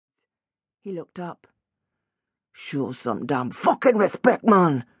He looked up. "Show some damn fucking respect,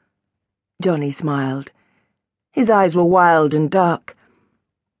 man." Johnny smiled. His eyes were wild and dark.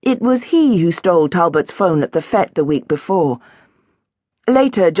 It was he who stole Talbot's phone at the fete the week before.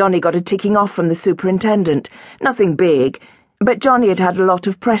 Later, Johnny got a ticking off from the superintendent. Nothing big, but Johnny had had a lot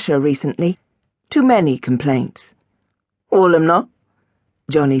of pressure recently. Too many complaints. "All 'em, no?"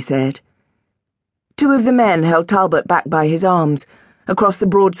 Johnny said. Two of the men held Talbot back by his arms, across the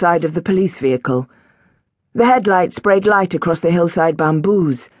broadside of the police vehicle. The headlights sprayed light across the hillside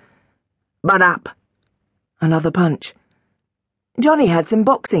bamboos. "Butt up!" Another punch. Johnny had some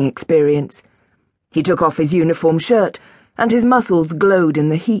boxing experience. He took off his uniform shirt, and his muscles glowed in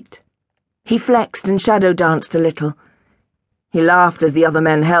the heat. He flexed and shadow danced a little. He laughed as the other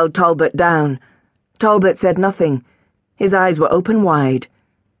men held Talbot down. Talbot said nothing. His eyes were open wide.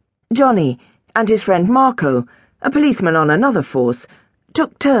 Johnny and his friend Marco, a policeman on another force,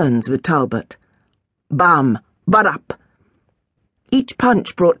 took turns with Talbot. "Bam! Butt up!" Each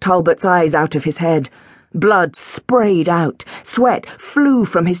punch brought Talbot's eyes out of his head. Blood sprayed out. Sweat flew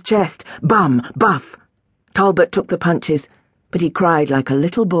from his chest. Bum! Buff! Talbot took the punches, but he cried like a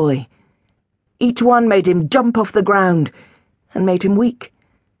little boy. Each one made him jump off the ground and made him weak.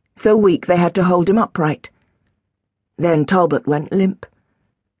 So weak they had to hold him upright. Then Talbot went limp.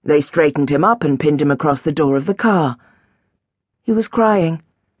 They straightened him up and pinned him across the door of the car. He was crying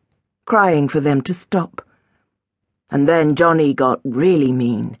for them to stop. And then Johnny got really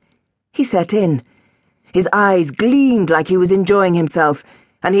mean. He set in. His eyes gleamed like he was enjoying himself,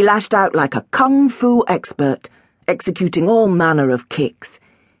 and he lashed out like a kung fu expert, executing all manner of kicks.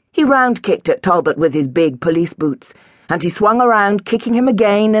 He round-kicked at Talbot with his big police boots, and he swung around, kicking him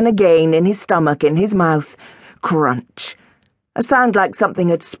again and again in his stomach, in his mouth. Crunch. A sound like something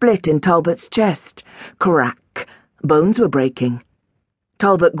had split in Talbot's chest. Crack. Bones were breaking.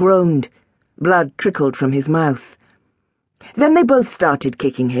 Talbot groaned. Blood trickled from his mouth. Then they both started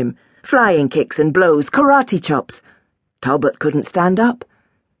kicking him. Flying kicks and blows, karate chops. Talbot couldn't stand up.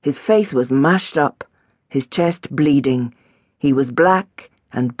 His face was mashed up, his chest bleeding. He was black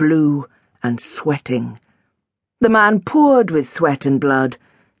and blue and sweating. The man poured with sweat and blood.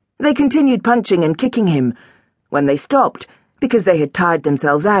 They continued punching and kicking him. When they stopped, because they had tired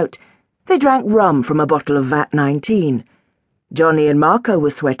themselves out, they drank rum from a bottle of Vat 19. Johnny and Marco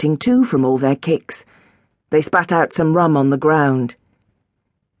were sweating too from all their kicks. They spat out some rum on the ground.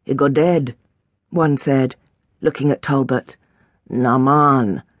 "He go dead," one said, looking at Talbot. "Nah,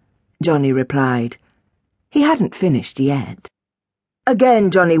 man," Johnny replied. He hadn't finished yet. Again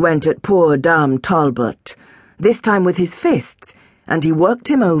Johnny went at poor damn Talbot, this time with his fists, and he worked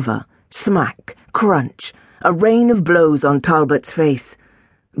him over. Smack, crunch, a rain of blows on Talbot's face.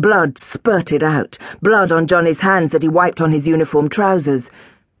 Blood spurted out, blood on Johnny's hands that he wiped on his uniform trousers.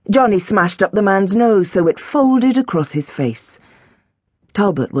 Johnny smashed up the man's nose so it folded across his face.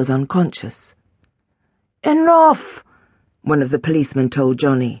 Talbot was unconscious. "Enough!" one of the policemen told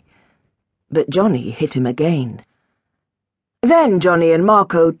Johnny. But Johnny hit him again. Then Johnny and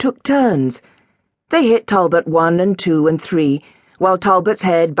Marco took turns. They hit Talbot 1 and 2 and 3, while Talbot's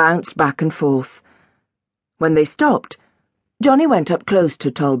head bounced back and forth. When they stopped, Johnny went up close to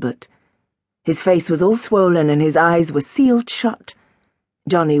Talbot. His face was all swollen and his eyes were sealed shut.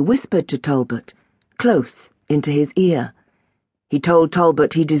 Johnny whispered to Talbot, close into his ear. He told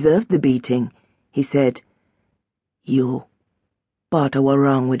Talbot he deserved the beating. He said, "You, part of what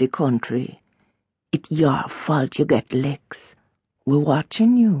wrong with the country. It's your fault you get licks. We're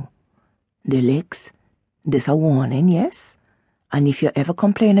watching you. The licks, this a warning, yes? And if you ever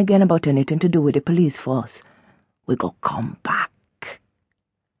complain again about anything to do with the police force, we go come back."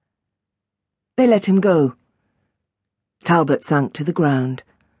 They let him go. Talbot sank to the ground.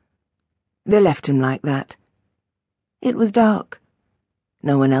 They left him like that. It was dark.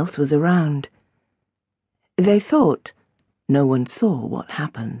 No one else was around. They thought no one saw what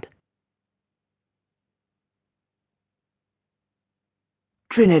happened.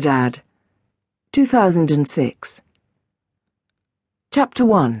 Trinidad, 2006. Chapter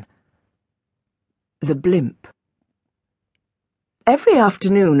 1. The Blimp. Every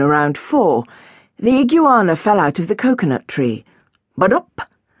afternoon around 4, the iguana fell out of the coconut tree. Ba-dup!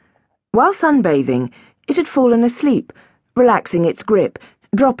 While sunbathing, it had fallen asleep, relaxing its grip,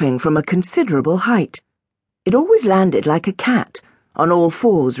 dropping from a considerable height. It always landed like a cat, on all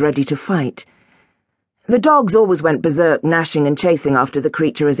fours ready to fight. The dogs always went berserk, gnashing and chasing after the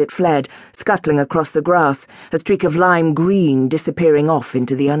creature as it fled, scuttling across the grass, a streak of lime green disappearing off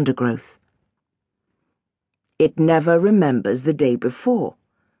into the undergrowth. "It never remembers the day before,"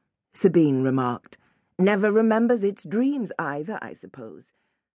 Sabine remarked. "Never remembers its dreams either, I suppose."